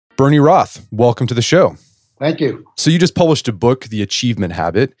Bernie Roth, welcome to the show. Thank you. So you just published a book, The Achievement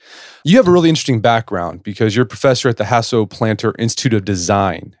Habit. You have a really interesting background because you're a professor at the Hasso-Plattner Institute of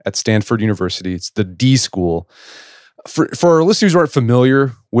Design at Stanford University. It's the D School. For our listeners who aren't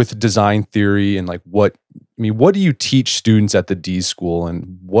familiar with design theory and what do you teach students at the D School,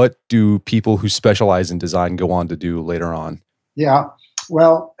 and what do people who specialize in design go on to do later on? Yeah,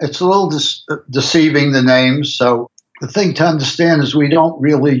 well, it's a little deceiving, the names. So the thing to understand is we don't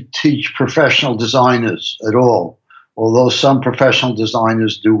really teach professional designers at all, although some professional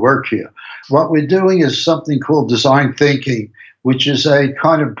designers do work here. What we're doing is something called design thinking, which is a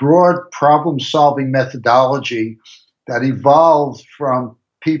kind of broad problem-solving methodology that evolved from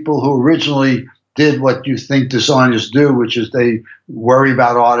people who originally did what you think designers do, which is they worry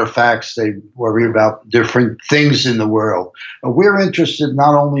about artifacts, they worry about different things in the world. We're interested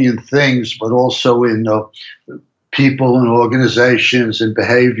not only in things, but also in people and organizations and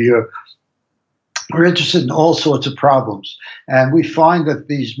behavior. We're interested in all sorts of problems. And we find that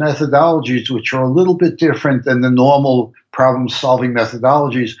these methodologies, which are a little bit different than the normal problem-solving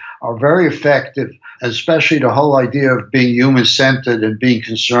methodologies, are very effective, especially the whole idea of being human-centered and being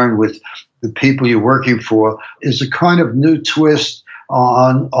concerned with the people you're working for is a kind of new twist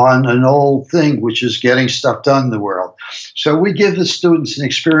on an old thing, which is getting stuff done in the world. So we give the students an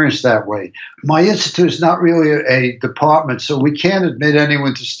experience that way. My institute is not really a department, so we can't admit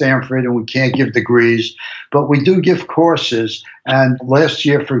anyone to Stanford and we can't give degrees, but we do give courses. And this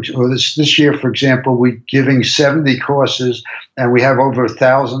year, for example, we're giving 70 courses, and we have over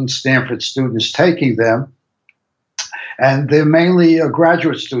 1,000 Stanford students taking them. And they're mainly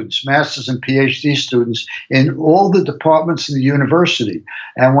graduate students, master's and PhD students in all the departments in the university.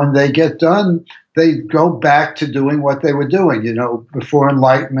 And when they get done, they go back to doing what they were doing. You know, before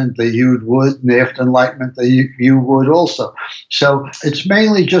Enlightenment, they hewed wood, and after Enlightenment, they hew wood also. So it's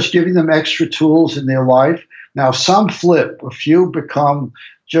mainly just giving them extra tools in their life. Now, some flip. A few become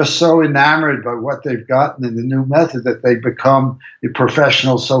just so enamored by what they've gotten in the new method that they become the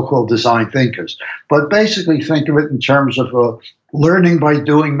professional so-called design thinkers. But basically think of it in terms of a learning by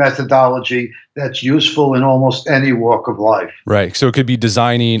doing methodology that's useful in almost any walk of life. Right. So it could be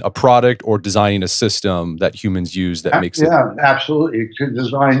designing a product or designing a system that humans use that makes it. Yeah, absolutely. You could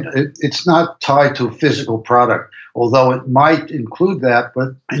design. It's not tied to a physical product, although it might include that. But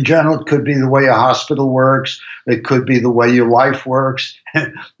in general, it could be the way a hospital works. It could be the way your life works.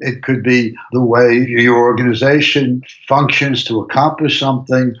 It could be the way your organization functions to accomplish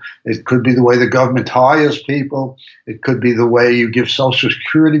something. It could be the way the government hires people. It could be the way you give Social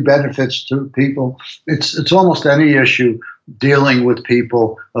Security benefits to people. It's almost any issue dealing with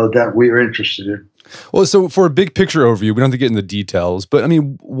people that we're interested in. Well, so for a big picture overview, we don't have to get into the details, but I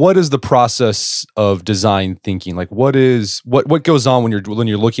mean, what is the process of design thinking? Like, what goes on when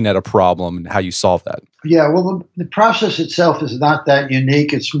you're looking at a problem and how you solve that? Yeah, well, the process itself is not that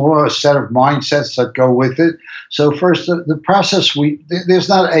unique. It's more a set of mindsets that go with it. So first, the process, there's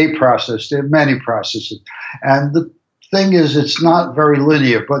not a process. There are many processes. And the thing is, it's not very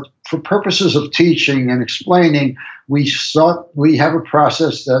linear, but for purposes of teaching and explaining, we have a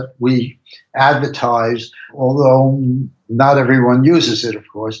process that we advertise, although not everyone uses it, of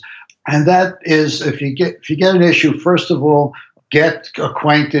course. And that is, if you get an issue, first of all, get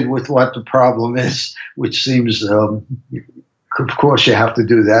acquainted with what the problem is, which seems, of course, you have to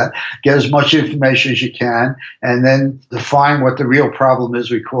do that. Get as much information as you can, and then define what the real problem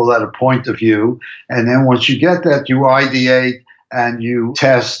is. We call that a point of view. And then once you get that, you ideate and you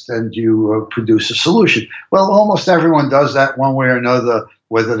test and you produce a solution. Well, almost everyone does that one way or another,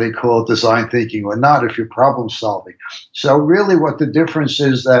 whether they call it design thinking or not, if you're problem solving. So really what the difference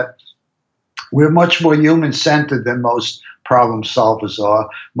is that we're much more human-centered than most problem solvers are.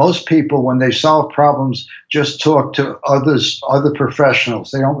 Most people, when they solve problems, just talk to other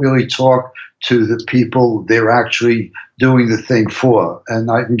professionals. They don't really talk to the people they're actually doing the thing for. And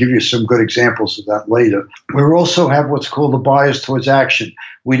I can give you some good examples of that later. We also have what's called a bias towards action.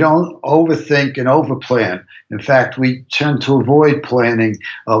 We don't overthink and overplan. In fact, we tend to avoid planning.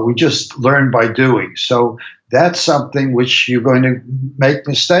 We just learn by doing. So that's something which you're going to make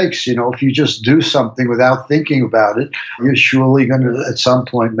mistakes. You know, if you just do something without thinking about it, you're surely going to at some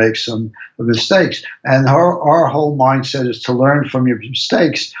point make some mistakes. And our whole mindset is to learn from your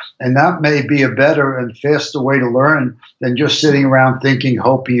mistakes. And that may be a better and faster way to learn than just sitting around thinking,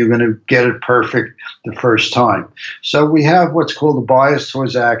 hoping you're going to get it perfect the first time. So we have what's called a bias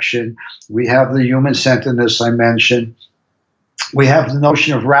towards action. We have the human-centeredness I mentioned. We have the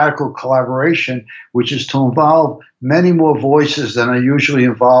notion of radical collaboration, which is to involve many more voices than are usually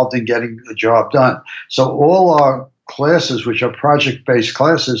involved in getting a job done. So all our classes, which are project-based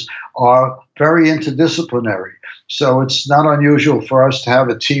classes, are very interdisciplinary. So it's not unusual for us to have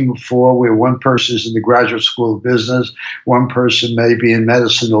a team of four where one person is in the graduate school of business, one person may be in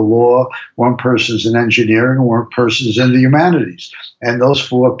medicine or law, one person is in engineering, and one person is in the humanities. And those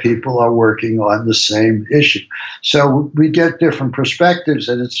four people are working on the same issue. So we get different perspectives,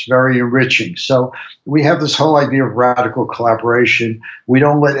 and it's very enriching. So we have this whole idea of radical collaboration. We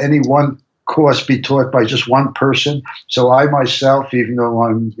don't let any one course be taught by just one person. So I myself, even though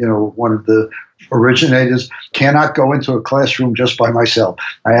I'm, one of the originators, cannot go into a classroom just by myself.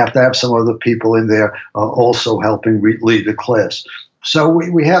 I have to have some other people in there also helping lead the class. So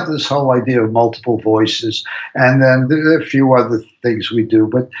we have this whole idea of multiple voices, and then there are a few other things we do.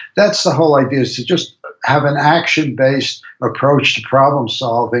 But that's the whole idea, is to just have an action-based approach to problem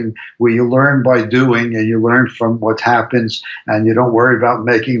solving where you learn by doing and you learn from what happens, and you don't worry about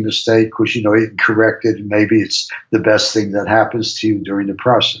making a mistake because you can correct it, and maybe it's the best thing that happens to you during the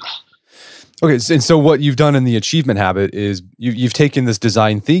process. Okay, and so what you've done in the achievement habit is you've taken this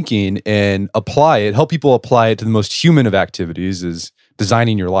design thinking and help people apply it to the most human of activities, is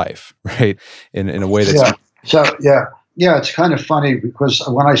designing your life, right? In a way that's... Yeah, it's kind of funny because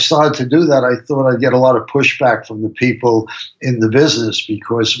when I started to do that, I thought I'd get a lot of pushback from the people in the business,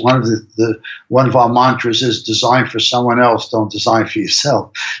 because one of our mantras is design for someone else, don't design for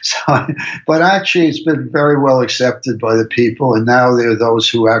yourself. But actually, it's been very well accepted by the people, and now there are those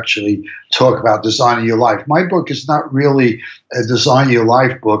who actually talk about designing your life. My book is not really a design your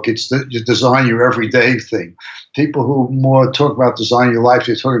life book; it's the design your everyday thing. People who more talk about designing your life,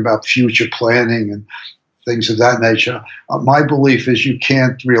 they're talking about future planning and things of that nature. My belief is you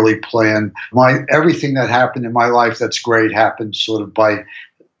can't really plan. Everything that happened in my life that's great happened sort of by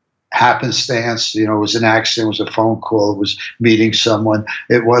happenstance. It was an accident, it was a phone call, it was meeting someone.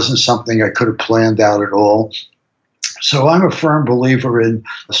 It wasn't something I could have planned out at all. So I'm a firm believer in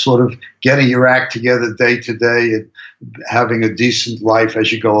sort of getting your act together day to day and having a decent life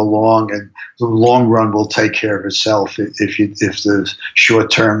as you go along, and the long run will take care of itself if the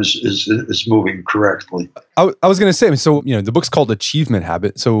short term is moving correctly. I was going to say, so the book's called Achievement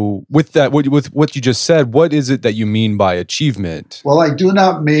Habit. So with that, with what you just said, what is it that you mean by achievement? Well, I do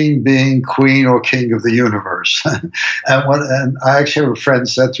not mean being queen or king of the universe. and I actually have a friend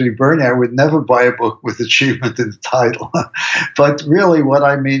said to me, Bernie, I would never buy a book with achievement in the title. But really, what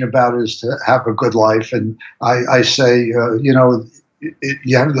I mean about it is to have a good life. And I say,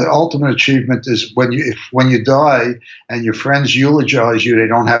 the ultimate achievement is when you die and your friends eulogize you, they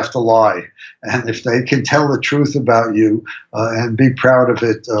don't have to lie. And if they can tell the truth about you and be proud of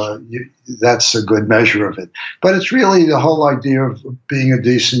it, that's a good measure of it. But it's really the whole idea of being a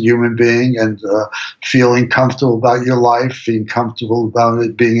decent human being and feeling comfortable about your life, feeling comfortable about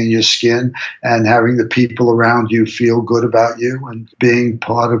it being in your skin, and having the people around you feel good about you, and being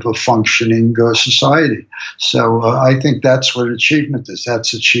part of a functioning society. So I think that's what achievement is.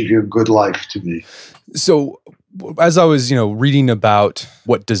 That's achieving a good life to me. So as I was, reading about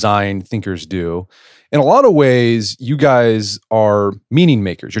what design thinkers do, in a lot of ways, you guys are meaning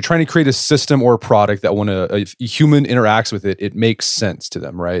makers. You're trying to create a system or a product that when a human interacts with it, it makes sense to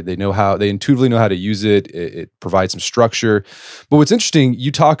them, right? They intuitively know how to use it. It provides some structure. But what's interesting,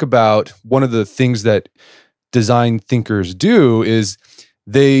 you talk about one of the things that design thinkers do is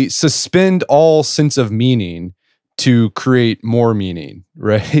they suspend all sense of meaning to create more meaning,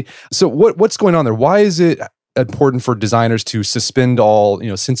 right? So what's going on there? Why is it important for designers to suspend all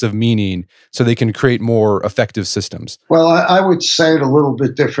sense of meaning so they can create more effective systems? Well, I would say it a little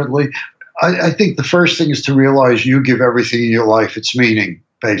bit differently. I think the first thing is to realize you give everything in your life its meaning.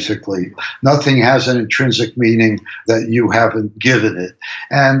 Basically, nothing has an intrinsic meaning that you haven't given it.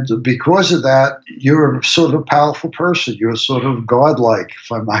 And because of that, you're a sort of powerful person. You're sort of godlike,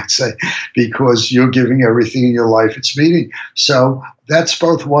 if I might say, because you're giving everything in your life its meaning. So that's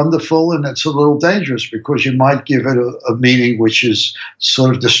both wonderful and it's a little dangerous, because you might give it a meaning which is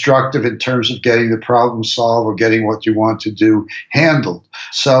sort of destructive in terms of getting the problem solved or getting what you want to do handled.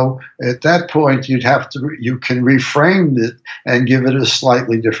 So at that point, you can reframe it and give it a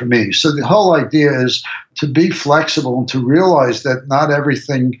slightly different meaning. So the whole idea is to be flexible and to realize that not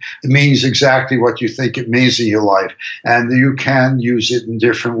everything means exactly what you think it means in your life. And you can use it in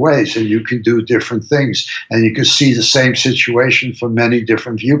different ways, and you can do different things, and you can see the same situation from many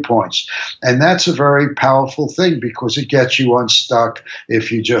different viewpoints. And that's a very powerful thing, because it gets you unstuck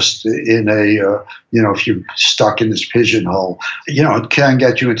if you're just in a if you're stuck in this pigeonhole, it can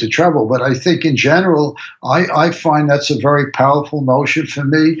get you into trouble. But I think in general, I find that's a very powerful notion for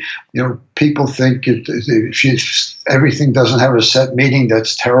me. People think if everything doesn't have a set meaning,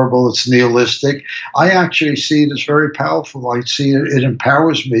 that's terrible, it's nihilistic. I actually see it as very powerful. I see it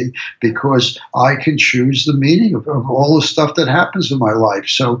empowers me because I can choose the meaning of all the stuff that happens in my life.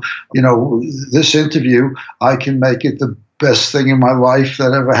 So, this interview, I can make it the best thing in my life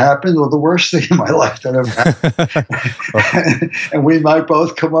that ever happened or the worst thing in my life that ever happened. And we might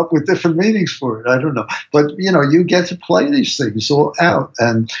both come up with different meanings for it. I don't know. But, you get to play these things all out.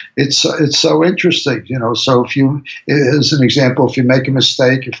 And it's so interesting, So if you, as an example, if you make a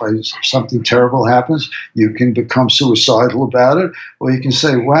mistake, if something terrible happens, you can become suicidal about it. Or you can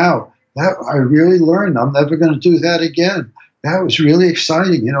say, wow, I really learned. I'm never going to do that again. That was really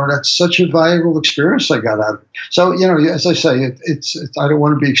exciting. That's such a valuable experience I got out of it. So, as I say, it's I don't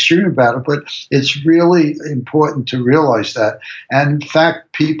want to be extreme about it, but it's really important to realize that. And in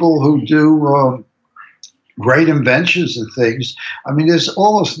fact, people who do great inventions and things, there's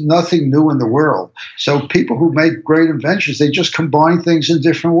almost nothing new in the world. So people who make great inventions, they just combine things in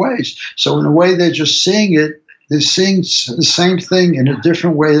different ways. So in a way, they're just seeing it. They're seeing the same thing in a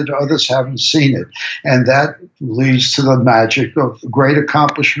different way that others haven't seen it. And that leads to the magic of great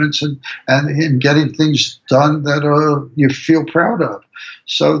accomplishments and in getting things done that you feel proud of.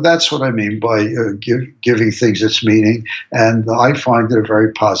 So that's what I mean by giving things its meaning. And I find it a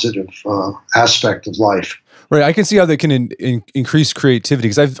very positive aspect of life. Right. I can see how they can increase creativity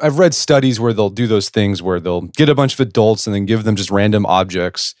because I've read studies where they'll do those things where they'll get a bunch of adults and then give them just random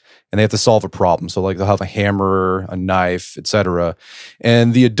objects and they have to solve a problem. So like they'll have a hammer, a knife, etc.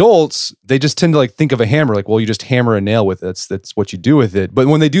 And the adults, they just tend to think of a hammer like, well, you just hammer a nail with it. That's what you do with it. But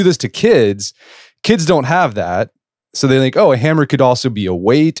when they do this to kids don't have that. So they think, oh, a hammer could also be a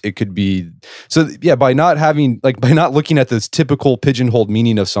weight. It could be, so yeah, by not looking at this typical pigeonholed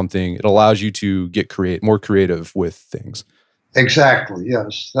meaning of something, it allows you to get more creative with things. Exactly.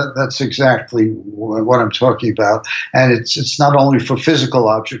 Yes, that's exactly what I'm talking about. And it's not only for physical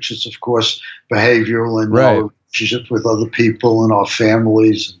objects; it's of course behavioral and right. Relationships with other people and our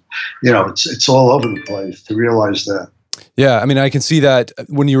families. It's all over the place to realize that. Yeah, I can see that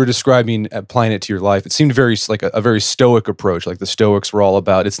when you were describing applying it to your life, it seemed very like a very stoic approach. Like the Stoics were all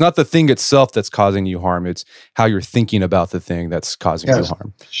about, it's not the thing itself that's causing you harm; it's how you're thinking about the thing that's causing you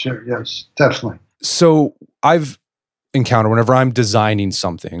harm. Sure. Yes, definitely. So I've encounter whenever I'm designing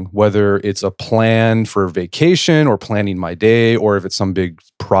something, whether it's a plan for a vacation or planning my day, or if it's some big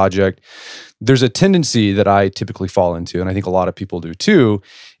project, there's a tendency that I typically fall into, and I think a lot of people do too,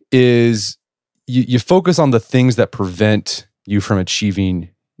 is you focus on the things that prevent you from achieving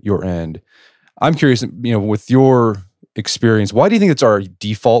your end. I'm curious, with your experience, why do you think it's our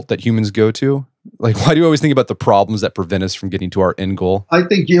default that humans go to? Like, why do you always think about the problems that prevent us from getting to our end goal? I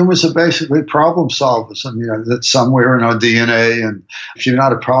think humans are basically problem solvers. That's somewhere in our DNA. And if you're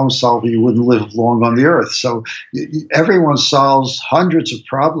not a problem solver, you wouldn't live long on the earth. So everyone solves hundreds of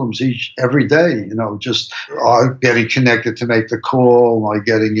problems every day. Just getting connected to make the call, my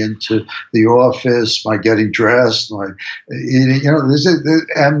getting into the office, my getting dressed, my eating.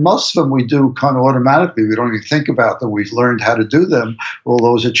 And most of them we do kind of automatically. We don't even think about them. We've learned how to do them.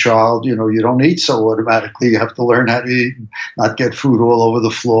 Although as a child, you don't eat so automatically. You have to learn how to eat and not get food all over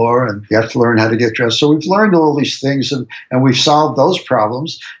the floor, and you have to learn how to get dressed. So we've learned all these things, and we've solved those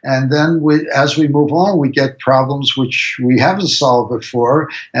problems. And then as we move on, we get problems which we haven't solved before,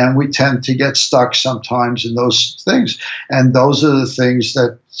 and we tend to get stuck sometimes in those things. And those are the things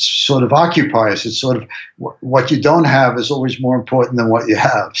that sort of occupy us. It's sort of what you don't have is always more important than what you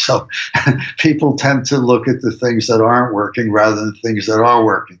have. So people tend to look at the things that aren't working rather than things that are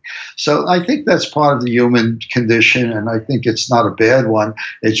working. So I think that's part of the human condition, and I think it's not a bad one.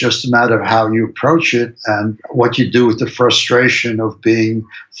 It's just a matter of how you approach it and what you do with the frustration of being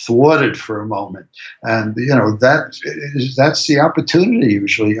thwarted for a moment. And that's the opportunity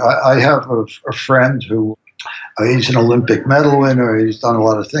usually. I have a friend who he's an Olympic medal winner. He's done a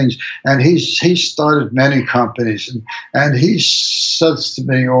lot of things, and he's started many companies. And he says to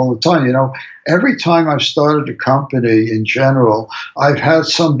me all the time, every time I've started a company in general, I've had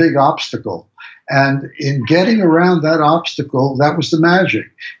some big obstacle. And in getting around that obstacle, that was the magic.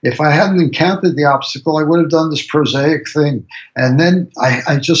 If I hadn't encountered the obstacle, I would have done this prosaic thing. And then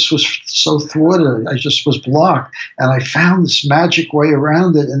I just was so thwarted. I just was blocked. And I found this magic way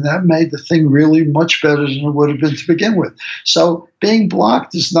around it. And that made the thing really much better than it would have been to begin with. So being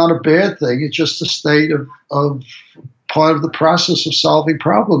blocked is not a bad thing. It's just a state of part of the process of solving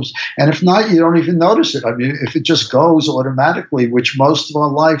problems. And if not, you don't even notice it. I mean, if it just goes automatically, which most of our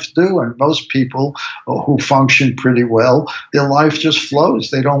life do, and most people who function pretty well, their life just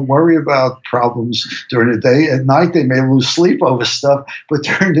flows. They don't worry about problems during the day. At night, they may lose sleep over stuff, but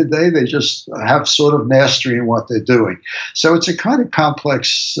during the day, they just have sort of mastery in what they're doing. So it's a kind of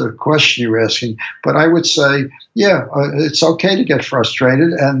complex question you're asking, but I would say, yeah, it's okay to get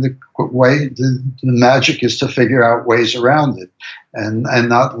frustrated, and the magic is to figure out ways around it and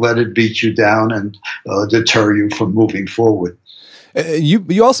not let it beat you down and deter you from moving forward.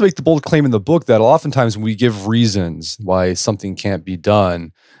 You also make the bold claim in the book that oftentimes when we give reasons why something can't be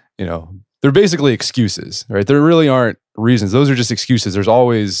done, they're basically excuses, right? There really aren't reasons. Those are just excuses. There's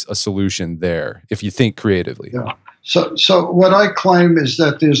always a solution there if you think creatively. Yeah. So what I claim is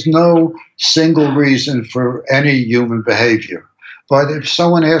that there's no single reason for any human behavior. But if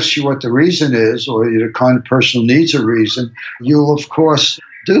someone asks you what the reason is, or you're the kind of person who needs a reason, you'll, of course,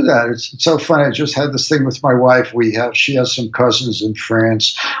 do that. It's so funny. I just had this thing with my wife. She has some cousins in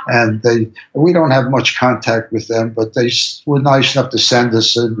France, and we don't have much contact with them, but they were nice enough to send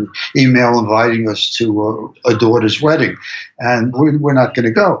us an email inviting us to a daughter's wedding, and we're not going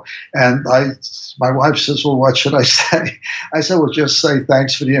to go. And my wife says, well, what should I say? I said, well, just say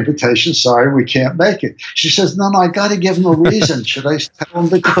thanks for the invitation. Sorry, we can't make it. She says, no, I got to give them a reason. Should I tell them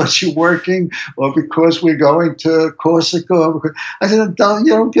because you're working or because we're going to Corsica? I said,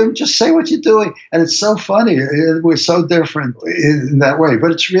 don't give them, just say what you're doing. And it's so funny. We're so different in that way.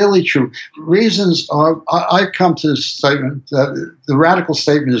 But it's really true. Reasons are, I come to the statement that the radical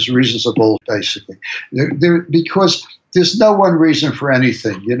statement is reasons are bull, basically. Because there's no one reason for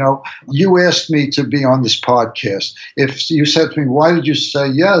anything. You asked me to be on this podcast. If you said to me, why did you say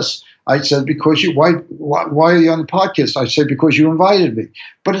yes? I said, because why are you on the podcast? I said, because you invited me.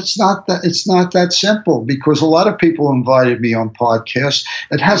 But it's not that simple, because a lot of people invited me on podcasts.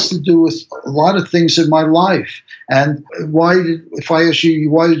 It has to do with a lot of things in my life. And if I ask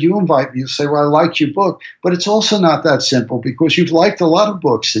you, why did you invite me? You say, well, I liked your book. But it's also not that simple, because you've liked a lot of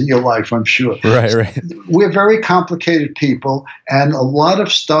books in your life, I'm sure. Right. We're very complicated people, and a lot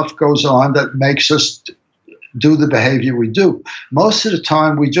of stuff goes on that makes us do the behavior we do. Most of the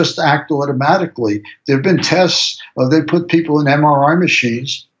time, we just act automatically. There have been tests, they put people in MRI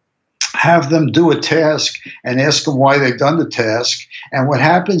machines, have them do a task, and ask them why they've done the task. And what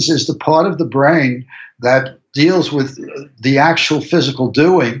happens is the part of the brain that deals with the actual physical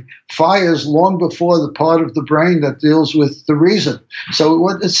doing fires long before the part of the brain that deals with the reason. So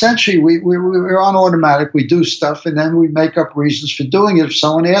essentially, we're on automatic. We do stuff, and then we make up reasons for doing it if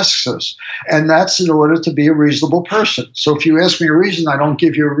someone asks us. And that's in order to be a reasonable person. So if you ask me a reason, I don't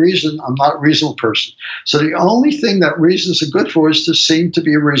give you a reason, I'm not a reasonable person. So the only thing that reasons are good for is to seem to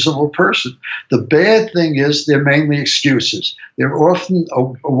be a reasonable person. The bad thing is they're mainly excuses. They're often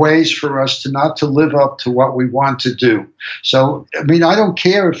ways for us not to live up to what we want to do. So, I don't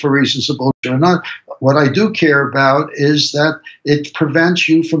care if a reason's a bullshit or not. What I do care about is that it prevents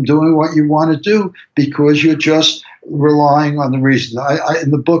you from doing what you want to do because you're just relying on the reason.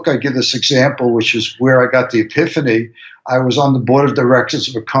 In the book, I give this example, which is where I got the epiphany. I was on the board of directors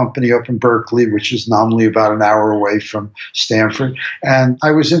of a company up in Berkeley, which is nominally about an hour away from Stanford, and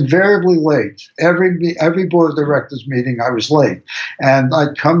I was invariably late. Every board of directors meeting, I was late. And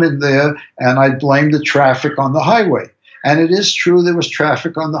I'd come in there, and I'd blame the traffic on the highway. And it is true there was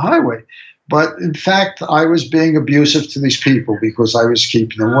traffic on the highway. But in fact, I was being abusive to these people because I was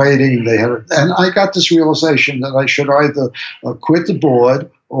keeping them waiting. And I got this realization that I should either quit the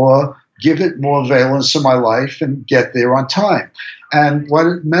board or give it more valence in my life and get there on time. And what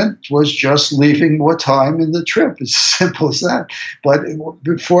it meant was just leaving more time in the trip. It's as simple as that. But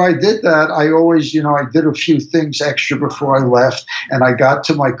before I did that, I always, I did a few things extra before I left, and I got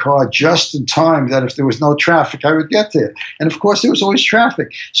to my car just in time that if there was no traffic, I would get there. And of course, there was always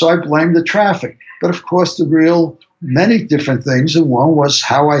traffic. So I blamed the traffic. But of course, many different things, and one was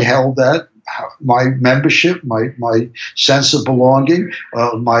how I held that. My membership, my sense of belonging,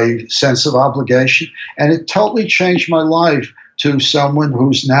 my sense of obligation. And it totally changed my life to someone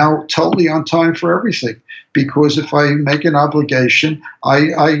who's now totally on time for everything. Because if I make an obligation,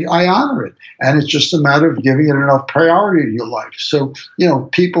 I honor it. And it's just a matter of giving it enough priority in your life. So,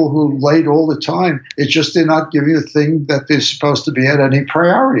 people who late all the time, it's just they're not giving the thing that they're supposed to be at any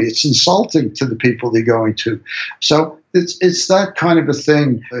priority. It's insulting to the people they're going to. So It's that kind of a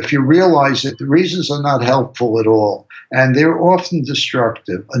thing. If you realize that the reasons are not helpful at all, and they're often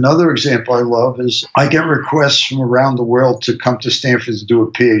destructive. Another example I love is I get requests from around the world to come to Stanford to do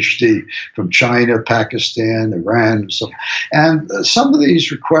a PhD, from China, Pakistan, Iran, and so. And some of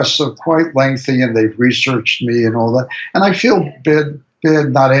these requests are quite lengthy, and they've researched me and all that. And I feel bad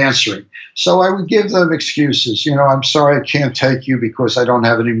not answering. So I would give them excuses. I'm sorry I can't take you because I don't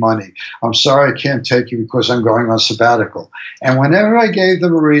have any money. I'm sorry I can't take you because I'm going on sabbatical. And whenever I gave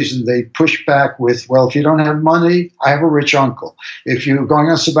them a reason, they pushed back with, well, if you don't have money, I have a rich uncle. If you're going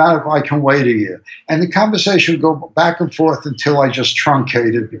on sabbatical, I can wait a year. And the conversation would go back and forth until I just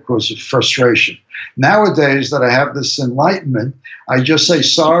truncated because of frustration. Nowadays that I have this enlightenment, I just say,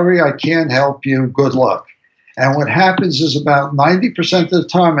 sorry, I can't help you. Good luck. And what happens is about 90% of the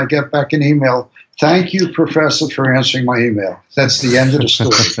time I get back an email, thank you, Professor, for answering my email. That's the end of the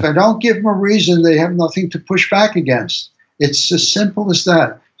story. If I don't give them a reason, they have nothing to push back against. It's as simple as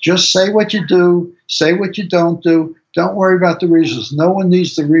that. Just say what you do, say what you don't do. Don't worry about the reasons. No one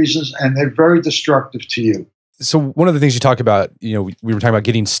needs the reasons, and they're very destructive to you. So one of the things you talk about, we were talking about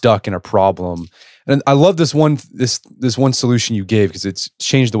getting stuck in a problem. And I love this one solution you gave because it's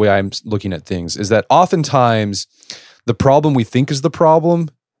changed the way I'm looking at things, is that oftentimes the problem we think is the problem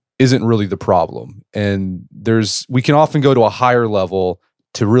isn't really the problem. And we can often go to a higher level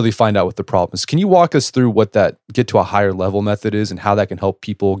to really find out what the problem is. Can you walk us through what that get to a higher level method is and how that can help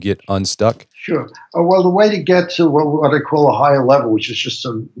people get unstuck? Sure. Well, the way to get to what I call a higher level, which is just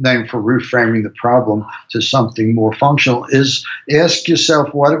a name for reframing the problem to something more functional, is ask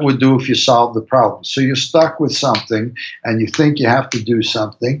yourself what it would do if you solved the problem. So you're stuck with something and you think you have to do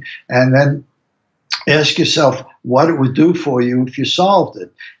something, and then ask yourself what it would do for you if you solved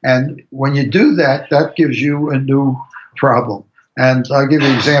it. And when you do that, that gives you a new problem. And I'll give you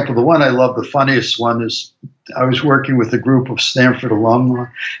an example. The one I love, the funniest one, is I was working with a group of Stanford alumni,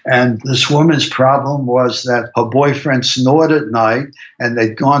 and this woman's problem was that her boyfriend snored at night, and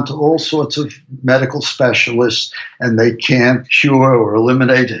they'd gone to all sorts of medical specialists, and they can't cure or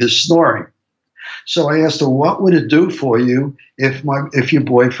eliminate his snoring. So I asked her, what would it do for you if your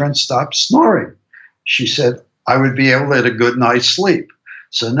boyfriend stopped snoring? She said, I would be able to get a good night's sleep.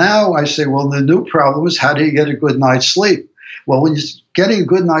 So now I say, well, the new problem is, how do you get a good night's sleep? Well, when you're getting a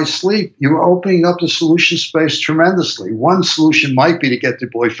good night's sleep, you're opening up the solution space tremendously. One solution might be to get the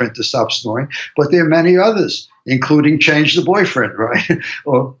boyfriend to stop snoring, but there are many others, including change the boyfriend, right?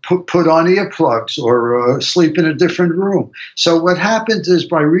 Or put on earplugs, or sleep in a different room. So what happened is,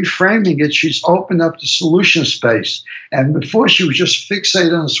 by reframing it, she's opened up the solution space. And before, she was just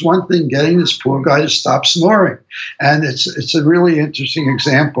fixated on this one thing, getting this poor guy to stop snoring. And it's a really interesting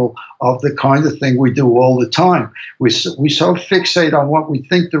example of the kind of thing we do all the time. We so fixate on what we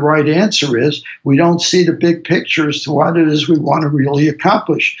think the right answer is, we don't see the big picture as to what it is we want to really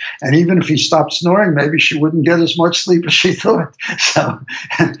accomplish. And even if he stopped snoring, maybe she wouldn't get as much sleep as she thought.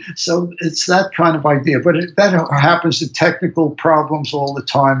 So it's that kind of idea. But that happens in technical problems all the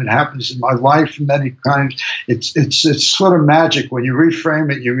time. It happens in my life in many kinds. It's sort of magic. When you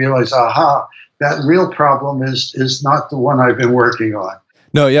reframe it, you realize, aha, that real problem is not the one I've been working on.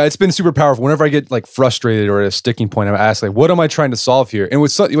 No, yeah, it's been super powerful. Whenever I get like frustrated or at a sticking point, I ask like, what am I trying to solve here? And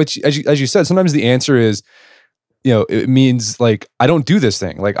which as you said, sometimes the answer is, it means like, I don't do this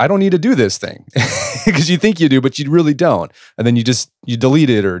thing. Like, I don't need to do this thing because you think you do, but you really don't. And then you delete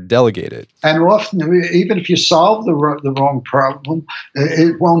it or delegate it. And often, even if you solve the wrong problem,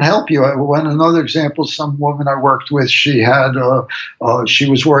 it won't help you. Another example, some woman I worked with, she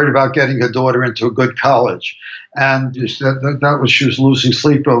was worried about getting her daughter into a good college. And she was losing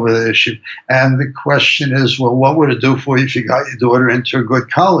sleep over the issue. And the question is, well, what would it do for you if you got your daughter into a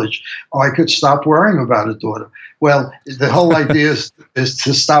good college? Oh, I could stop worrying about a daughter. Well, the whole idea is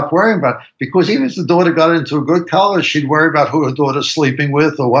to stop worrying about it, because even if the daughter got into a good college, she'd worry about who her daughter's sleeping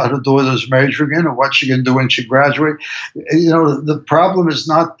with, or what her daughter's majoring in, or what she can do when she graduates. The problem is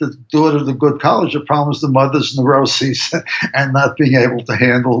not the daughter of the good college. The problem is the mother's neuroses and not being able to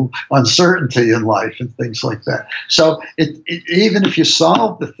handle uncertainty in life and things like that. So even if you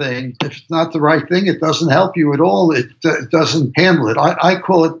solve the thing, if it's not the right thing, it doesn't help you at all. It doesn't handle it. I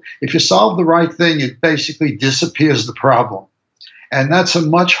call it, if you solve the right thing, it basically disappears the problem. And that's a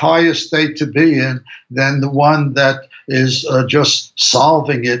much higher state to be in than the one that is just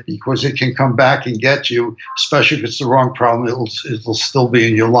solving it because it can come back and get you, especially if it's the wrong problem, it'll still be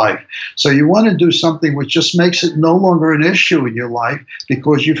in your life. So you want to do something which just makes it no longer an issue in your life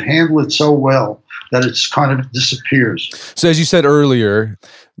because you've handled it so well that it's kind of disappears. So as you said earlier,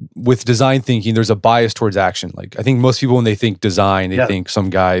 with design thinking, there's a bias towards action. Like, I think most people, when they think design, they think some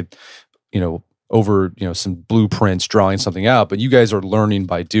guy, over, some blueprints, drawing something out, but you guys are learning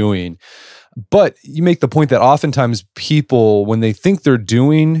by doing. But you make the point that oftentimes people, when they think they're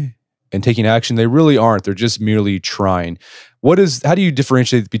doing and taking action, they really aren't. They're just merely trying. How do you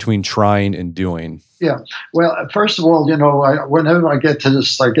differentiate between trying and doing? Yeah. Well, first of all, whenever I get to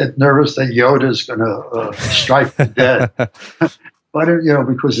this, I get nervous that Yoda is going to strike me dead. But,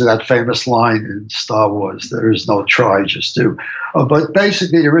 because of that famous line in Star Wars, there is no try, just do. But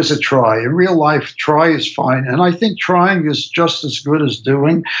basically, there is a try. In real life, try is fine. And I think trying is just as good as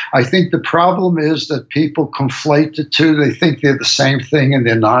doing. I think the problem is that people conflate the two. They think they're the same thing, and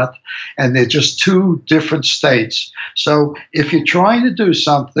they're not. And they're just two different states. So if you're trying to do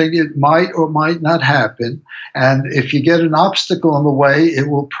something, it might or might not happen. And if you get an obstacle in the way, it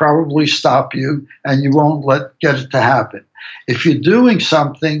will probably stop you, and you won't get it to happen. If you're doing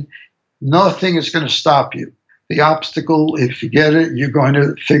something, nothing is going to stop you. The obstacle, if you get it, you're going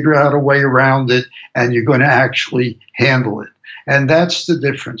to figure out a way around it, and you're going to actually handle it. And that's the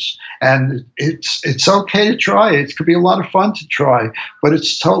difference. And it's okay to try. It could be a lot of fun to try, but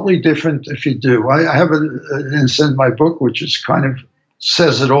it's totally different if you do. I have an incident in my book which is kind of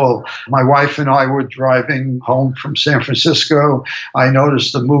says it all. My wife and I were driving home from San Francisco. I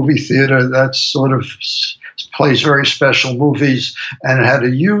noticed a movie theater that sort of plays very special movies, and it had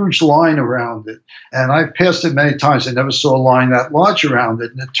a huge line around it. And I've passed it many times. I never saw a line that large around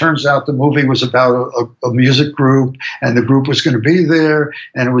it. And it turns out the movie was about a music group, and the group was going to be there.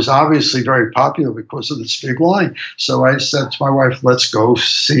 And it was obviously very popular because of this big line. So I said to my wife, let's go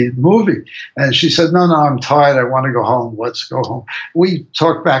see the movie. And she said, no, I'm tired. I want to go home. Let's go home. We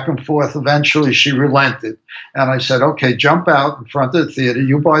talked back and forth. Eventually, she relented. And I said, okay, jump out in front of the theater.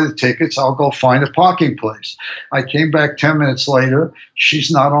 You buy the tickets. I'll go find a parking place. I came back 10 minutes later.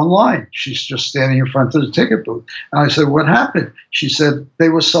 She's not online. She's just standing in front of the ticket booth. And I said, what happened? She said, they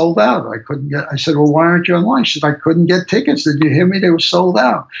were sold out. I said, well, why aren't you online? She said, I couldn't get tickets. Did you hear me? They were sold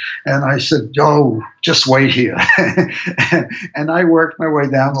out. And I said, oh, just wait here. And I worked my way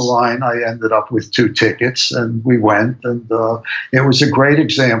down the line. I ended up with 2 tickets, and we went. And it was a great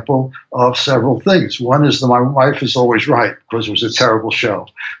example of several things. One is that my wife is always right, because it was a terrible show.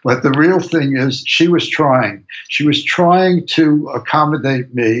 But the real thing is she was trying. She was trying to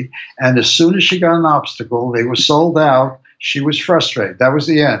accommodate me. And as soon as she got an obstacle, they were sold out. She was frustrated. That was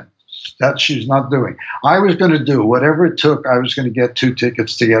the end. That she's not doing. I was going to do whatever it took. I was going to get 2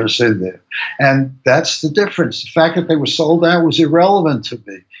 tickets to get us in there. And that's the difference. The fact that they were sold out was irrelevant to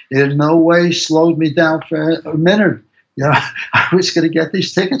me. It in no way slowed me down for a minute. I was going to get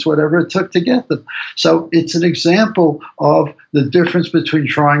these tickets, whatever it took to get them. So it's an example of the difference between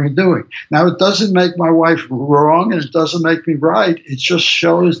trying and doing. Now, it doesn't make my wife wrong, and it doesn't make me right. It just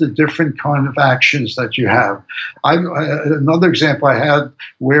shows the different kind of actions that you have. Another example I had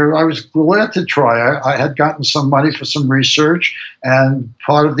where I was glad to try. I had gotten some money for some research, and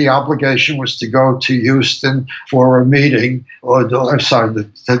part of the obligation was to go to Houston for a meeting,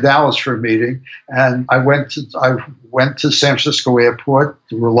 to Dallas for a meeting. And I went to San Francisco Airport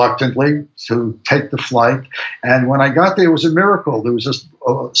reluctantly to take the flight. And when I got there, it was a miracle. There was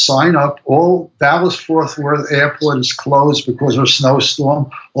a sign up, all Dallas-Fort Worth Airport is closed because of a snowstorm.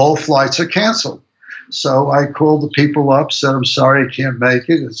 All flights are canceled. So I called the people up, said, I'm sorry, I can't make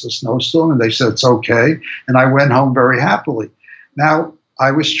it. It's a snowstorm. And they said, it's okay. And I went home very happily. Now,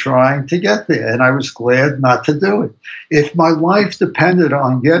 I was trying to get there, and I was glad not to do it. If my life depended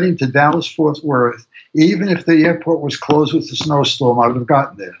on getting to Dallas-Fort Worth, even if the airport was closed with a snowstorm, I would have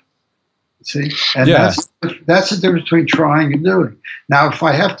gotten there. See? And that's the difference between trying and doing. Now, if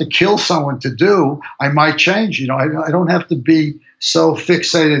I have to kill someone to do, I might change. I don't have to be so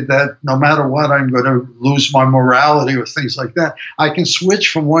fixated that no matter what, I'm going to lose my morality or things like that. I can switch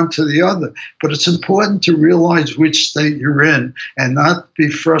from one to the other. But it's important to realize which state you're in and not be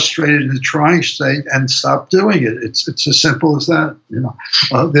frustrated in the trying state and stop doing it. It's as simple as that.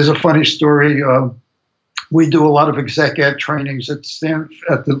 There's a funny story. We do a lot of exec ed trainings at Stanford,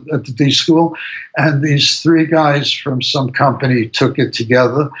 at the D school, and these 3 guys from some company took it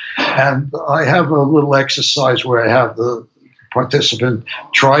together. And I have a little exercise where I have the participant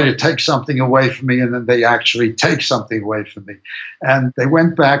try to take something away from me, and then they actually take something away from me. And they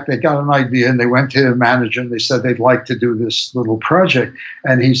went back, they got an idea, and they went to the manager, and they said they'd like to do this little project.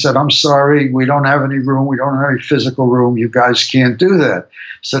 And he said, I'm sorry, we don't have any room, we don't have any physical room, you guys can't do that.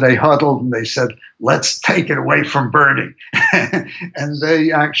 So they huddled, and they said, let's take it away from Bernie. And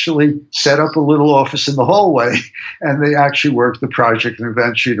they actually set up a little office in the hallway, and they actually worked the project, and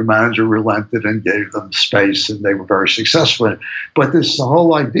eventually the manager relented and gave them space, and they were very successful in it. But this the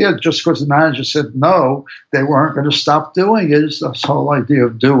whole idea, just because the manager said no, they weren't going to stop doing it. It's this whole idea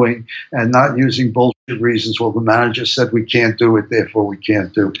of doing and not using bullshit reasons. Well, the manager said we can't do it, therefore we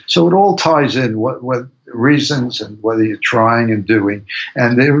can't do it. So it all ties in, what reasons and whether you're trying and doing.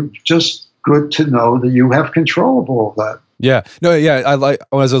 And they're just good to know that you have control of all of that. Yeah. No, yeah. I like,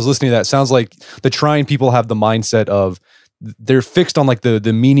 as I was listening to that, it sounds like the trying people have the mindset of they're fixed on like the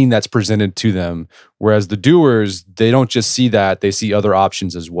meaning that's presented to them. Whereas the doers, they don't just see that, they see other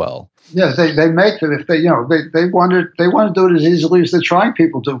options as well. Yes, they make it if they they want to do it as easily as the trying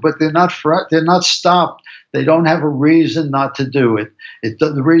people do, but they're not stopped. They don't have a reason not to do it.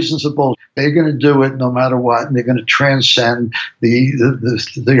 The reasons are bullshit. They're going to do it no matter what, and they're going to transcend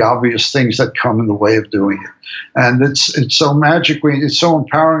the obvious things that come in the way of doing it. And it's so magic. It's so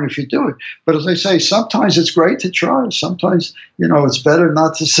empowering if you do it. But as I say, sometimes it's great to try. Sometimes it's better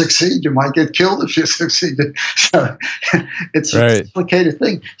not to succeed. You might get killed if you succeed. So it's right. A complicated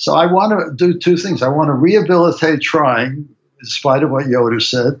thing. So I want to do two things. I want to rehabilitate trying. In spite of what Yoda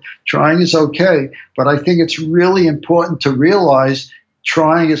said, trying is okay, but I think it's really important to realize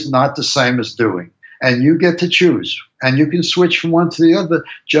trying is not the same as doing. And you get to choose. And you can switch from one to the other.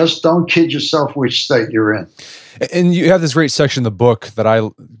 Just don't kid yourself which state you're in. And you have this great section in the book that I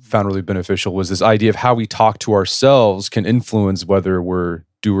found really beneficial, was this idea of how we talk to ourselves can influence whether we're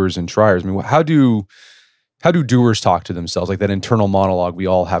doers and triers. I mean, how do doers talk to themselves, like that internal monologue we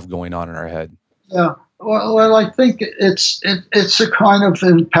all have going on in our head? Yeah. Well, I think it's a kind of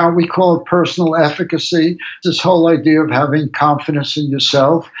how we call it personal efficacy. This whole idea of having confidence in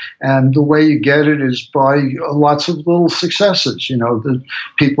yourself, and the way you get it is by lots of little successes. The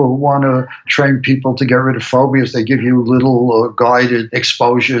people who want to train people to get rid of phobias, they give you little guided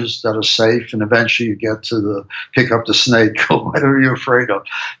exposures that are safe, and eventually you get to pick up the snake or whatever you're afraid of.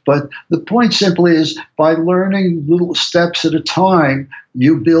 But the point simply is, by learning little steps at a time,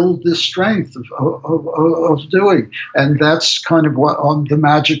 you build this strength of doing. And that's kind of what the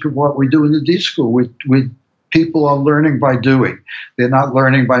magic of what we do in the D School. People are learning by doing. They're not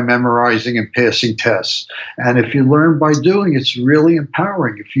learning by memorizing and passing tests. And if you learn by doing, it's really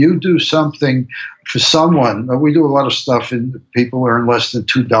empowering. If you do something for someone, we do a lot of stuff, and people earn less than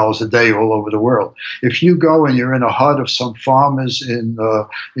 $2 a day all over the world. If you go and you're in a hut of some farmers in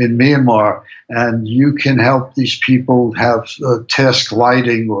Myanmar, and you can help these people have task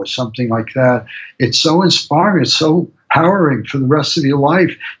lighting or something like that, it's so inspiring. It's so empowering for the rest of your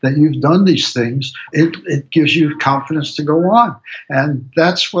life that you've done these things. It gives you confidence to go on. And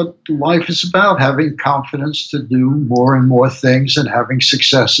that's what life is about, having confidence to do more and more things and having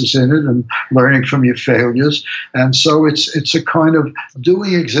successes in it and learning from your failures. And so it's a kind of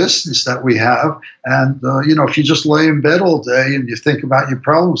doing existence that we have. And, if you just lay in bed all day and you think about your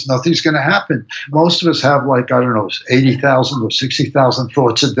problems, nothing's going to happen. Most of us have 80,000 or 60,000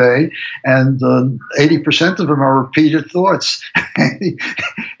 thoughts a day, and 80% of them are repeated thoughts.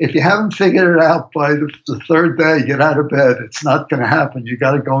 If you haven't figured it out by the third day, get out of bed. It's not going to happen. You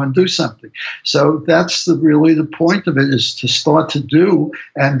got to go and do something. So that's really the point of it, is to start to do,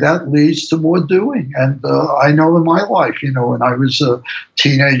 and that leads to more doing. And I know in my life, when I was a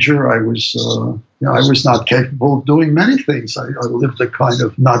teenager, I was not capable of doing many things. I lived a kind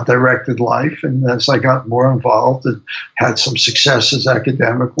of not directed life, and as I got more involved and had some successes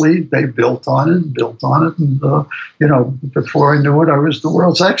academically, they built on it, and before I knew it, I was the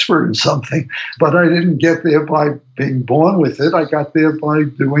world's expert in something. But I didn't get there by being born with it. I got there by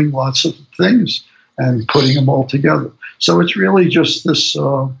doing lots of things and putting them all together. So it's really just this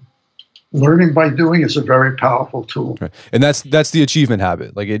learning by doing is a very powerful tool. Right. And that's the achievement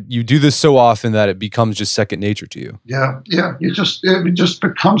habit. You do this so often that it becomes just second nature to you. Yeah. It just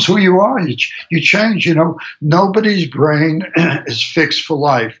becomes who you are. You change. Nobody's brain is fixed for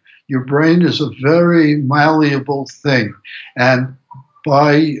life. Your brain is a very malleable thing, and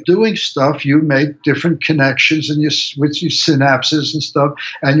by doing stuff, you make different connections with your synapses and stuff,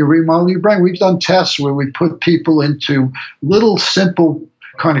 and you remodel your brain. We've done tests where we put people into little simple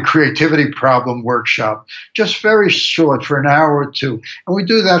kind of creativity problem workshop, just very short, for an hour or two. And we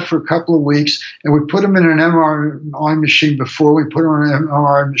do that for a couple of weeks, and we put them in an MRI machine before, we put them in an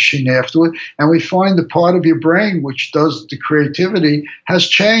MRI machine afterward, and we find the part of your brain which does the creativity has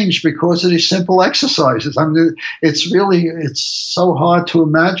changed because of these simple exercises. I mean, it's so hard to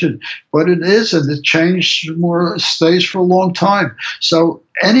imagine, but it is, and the change stays for a long time. So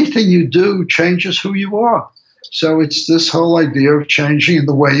anything you do changes who you are. So it's this whole idea of changing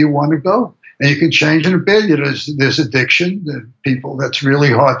the way you want to go. And you can change in a bit. There's addiction, people that's really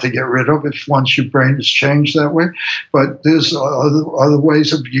hard to get rid of if once your brain is changed that way. But there's other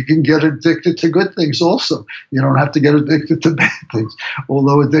ways of you can get addicted to good things also. You don't have to get addicted to bad things,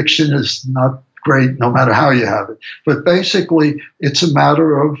 although addiction is not great no matter how you have it. But basically, it's a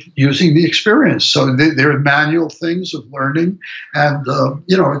matter of using the experience. So there are manual things of learning. And,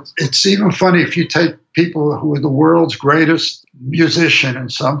 it's even funny if you take people who are the world's greatest musician in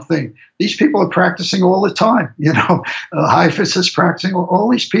something. These people are practicing all the time. Heifetz is practicing. All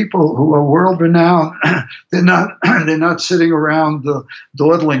these people who are world renowned, they're not sitting around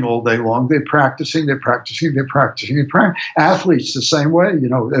dawdling all day long. They're practicing. Athletes the same way.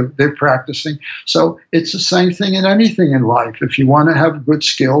 They're practicing. So it's the same thing in anything in life. If you want to have good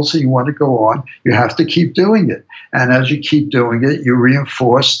skills and you want to go on, you have to keep doing it. And as you keep doing it, you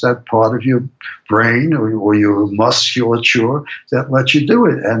reinforce that part of your brain or your musculature that lets you do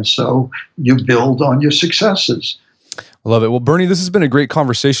it. And so you build on your successes. I love it. Well, Bernie, this has been a great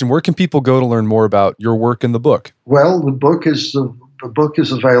conversation. Where can people go to learn more about your work in the book? Well, the book is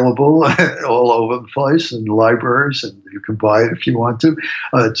available all over the place in libraries, and you can buy it if you want to.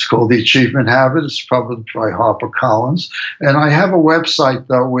 It's called The Achievement Habit. It's published by HarperCollins. And I have a website,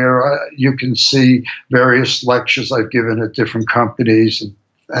 though, where you can see various lectures I've given at different companies.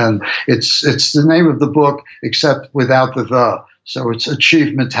 And it's the name of the book, except without the. So it's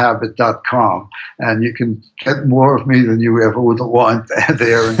achievementhabit.com. And you can get more of me than you ever would want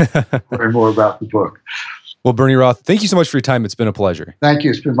there and learn more about the book. Well, Bernie Roth, thank you so much for your time. It's been a pleasure. Thank you.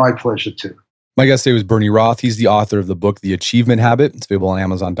 It's been my pleasure, too. My guest today was Bernie Roth. He's the author of the book, The Achievement Habit. It's available on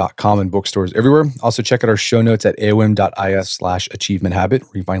Amazon.com and bookstores everywhere. Also, check out our show notes at aom.is/achievement habit,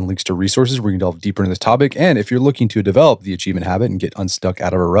 where you find links to resources where you can delve deeper into this topic. And if you're looking to develop the achievement habit and get unstuck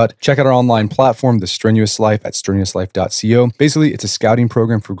out of a rut, check out our online platform, The Strenuous Life, at strenuouslife.co. Basically, it's a scouting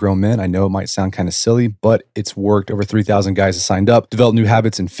program for grown men. I know it might sound kind of silly, but it's worked. Over 3,000 guys have signed up, developed new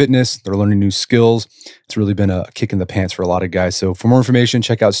habits in fitness. They're learning new skills. It's really been a kick in the pants for a lot of guys. So for more information,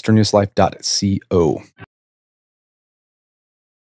 check out strenuouslife.co.